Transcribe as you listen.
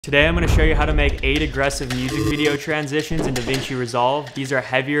Today I'm going to show you how to make 8 aggressive music video transitions in DaVinci Resolve. These are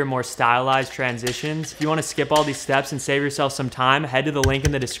heavier, more stylized transitions. If you want to skip all these steps and save yourself some time, head to the link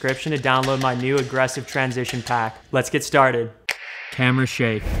in the description to download my new aggressive transition pack. Let's get started. Camera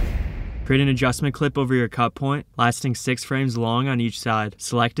shake. Create an adjustment clip over your cut point, lasting 6 frames long on each side.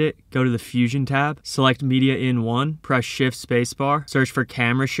 Select it, go to the Fusion tab, select Media in 1, press Shift Spacebar, search for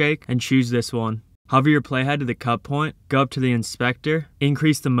Camera Shake, and choose this one. Hover your playhead to the cut point, go up to the inspector,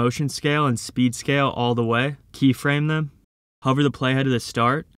 increase the motion scale and speed scale all the way, keyframe them, hover the playhead to the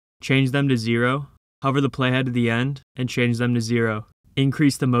start, change them to 0, hover the playhead to the end, and change them to 0.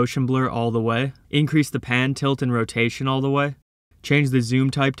 Increase the motion blur all the way, increase the pan, tilt, and rotation all the way, change the zoom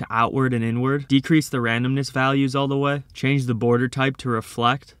type to outward and inward, decrease the randomness values all the way, change the border type to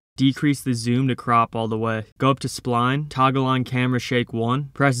reflect, decrease the zoom to crop all the way. Go up to spline, toggle on camera shake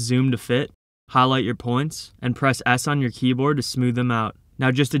 1, press zoom to fit, highlight your points, and press S on your keyboard to smooth them out.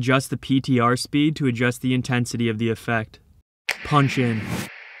 Now just adjust the PTR speed to adjust the intensity of the effect. Punch in.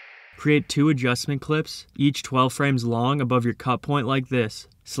 Create 2 adjustment clips, each 12 frames long above your cut point like this.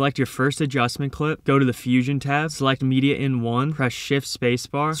 Select your first adjustment clip, go to the Fusion tab, select Media in 1, press Shift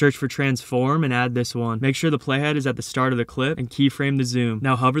Spacebar, search for Transform, and add this one. Make sure the playhead is at the start of the clip, and keyframe the zoom.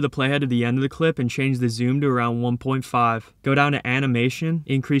 Now hover the playhead to the end of the clip and change the zoom to around 1.5. Go down to Animation,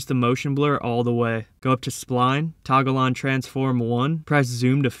 increase the motion blur all the way. Go up to Spline, toggle on Transform 1, press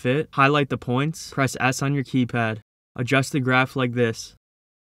Zoom to fit, highlight the points, press S on your keypad. Adjust the graph like this.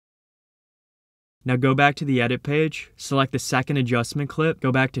 Now go back to the edit page, select the second adjustment clip,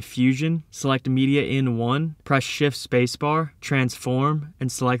 go back to Fusion, select Media in 1, press Shift Spacebar, Transform,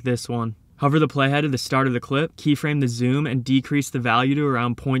 and select this one. Hover the playhead at the start of the clip, keyframe the zoom, and decrease the value to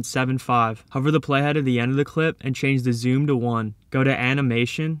around 0.75. Hover the playhead at the end of the clip and change the zoom to 1. Go to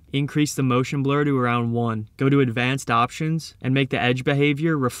Animation, increase the motion blur to around 1. Go to Advanced Options, and make the edge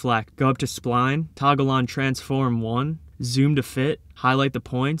behavior reflect. Go up to Spline, toggle on Transform 1, zoom to fit, highlight the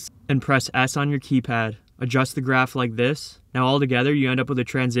points, and press S on your keypad. Adjust the graph like this. Now all together you end up with a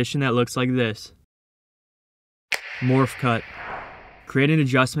transition that looks like this. Morph Cut. Create an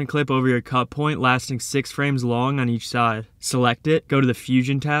adjustment clip over your cut point lasting 6 frames long on each side. Select it, go to the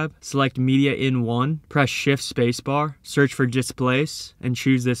Fusion tab, select Media in 1, press Shift Spacebar, search for Displace, and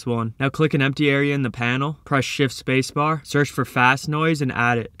choose this one. Now click an empty area in the panel, press Shift Spacebar, search for Fast Noise and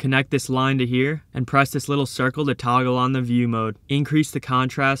add it. Connect this line to here, and press this little circle to toggle on the view mode. Increase the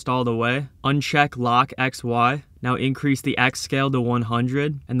contrast all the way, uncheck Lock XY. Now increase the X scale to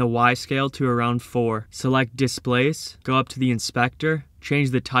 100 and the Y scale to around 4. Select Displace, go up to the inspector,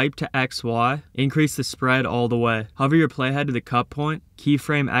 change the type to XY, increase the spread all the way. Hover your playhead to the cut point,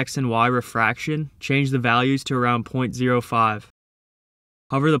 keyframe X and Y refraction, change the values to around 0.05.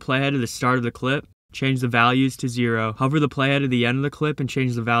 Hover the playhead to the start of the clip, change the values to 0. Hover the playhead to the end of the clip and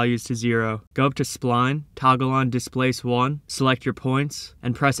change the values to 0. Go up to Spline, toggle on Displace 1, select your points,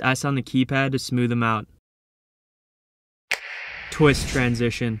 and press S on the keypad to smooth them out. Twist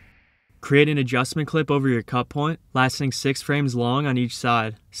transition. Create an adjustment clip over your cut point, lasting 6 frames long on each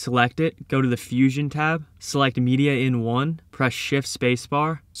side. Select it, go to the Fusion tab, select Media in 1, press Shift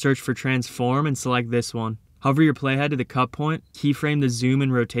Spacebar, search for Transform, and select this one. Hover your playhead to the cut point, keyframe the zoom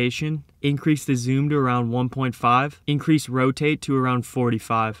and rotation, increase the zoom to around 1.5, increase rotate to around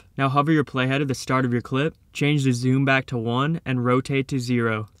 45. Now hover your playhead at the start of your clip, change the zoom back to 1 and rotate to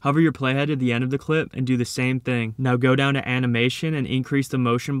 0. Hover your playhead at the end of the clip and do the same thing. Now go down to Animation and increase the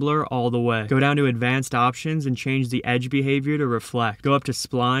motion blur all the way. Go down to Advanced Options and change the edge behavior to reflect. Go up to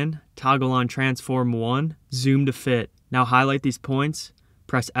Spline, toggle on Transform 1, zoom to fit. Now highlight these points,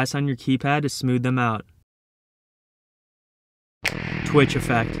 press S on your keypad to smooth them out. Twitch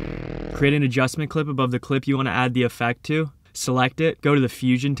effect. Create an adjustment clip above the clip you want to add the effect to. Select it, go to the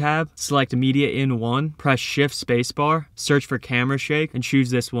Fusion tab, select Media in 1, press Shift Spacebar, search for Camera Shake, and choose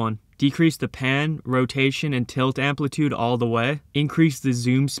this one. Decrease the pan, rotation, and tilt amplitude all the way. Increase the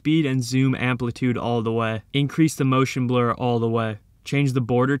zoom speed and zoom amplitude all the way. Increase the motion blur all the way. Change the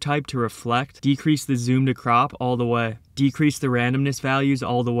border type to reflect. Decrease the zoom to crop all the way. Decrease the randomness values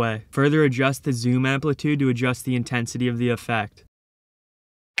all the way. Further adjust the zoom amplitude to adjust the intensity of the effect.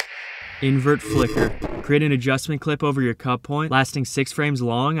 Invert Flicker. Create an adjustment clip over your cut point, lasting 6 frames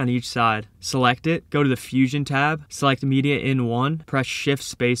long on each side. Select it, go to the Fusion tab, select Media in 1, press Shift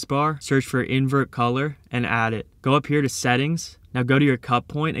Spacebar, search for Invert Color, and add it. Go up here to Settings. Now go to your cut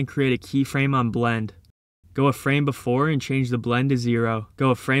point and create a keyframe on Blend. Go a frame before and change the blend to 0.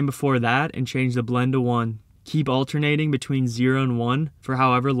 Go a frame before that and change the blend to 1. Keep alternating between 0 and 1 for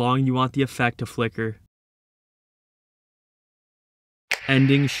however long you want the effect to flicker.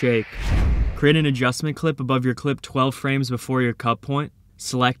 Ending shake. Create an adjustment clip above your clip 12 frames before your cut point.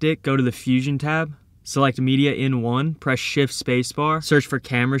 Select it, go to the Fusion tab, select Media in 1, press Shift Spacebar, search for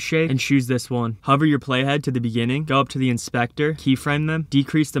Camera Shake, and choose this one. Hover your playhead to the beginning, go up to the inspector, keyframe them,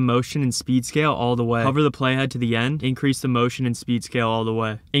 decrease the motion and speed scale all the way. Hover the playhead to the end, increase the motion and speed scale all the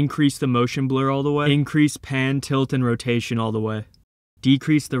way. Increase the motion blur all the way. Increase pan, tilt, and rotation all the way.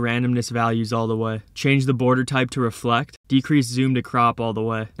 Decrease the randomness values all the way. Change the border type to reflect. Decrease zoom to crop all the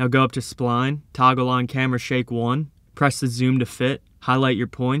way. Now go up to spline, toggle on camera shake 1, press the zoom to fit, highlight your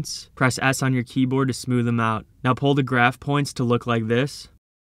points, press S on your keyboard to smooth them out. Now pull the graph points to look like this.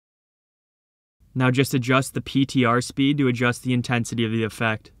 Now just adjust the PTR speed to adjust the intensity of the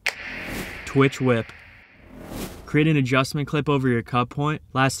effect. Twitch whip. Create an adjustment clip over your cut point,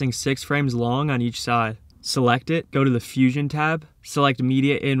 lasting 6 frames long on each side. Select it, go to the Fusion tab, select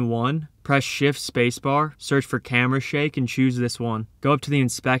Media in 1, press Shift Spacebar, search for Camera Shake, and choose this one. Go up to the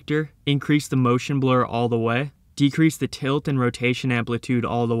inspector, increase the motion blur all the way, decrease the tilt and rotation amplitude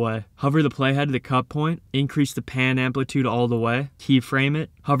all the way. Hover the playhead to the cut point, increase the pan amplitude all the way, keyframe it,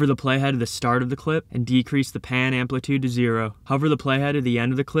 hover the playhead to the start of the clip, and decrease the pan amplitude to 0. Hover the playhead to the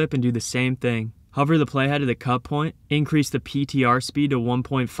end of the clip and do the same thing. Hover the playhead to the cut point, increase the PTR speed to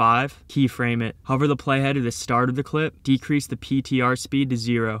 1.5, keyframe it. Hover the playhead to the start of the clip, decrease the PTR speed to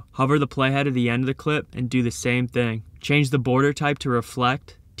 0. Hover the playhead to the end of the clip and do the same thing. Change the border type to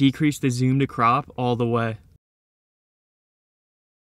reflect, decrease the zoom to crop all the way.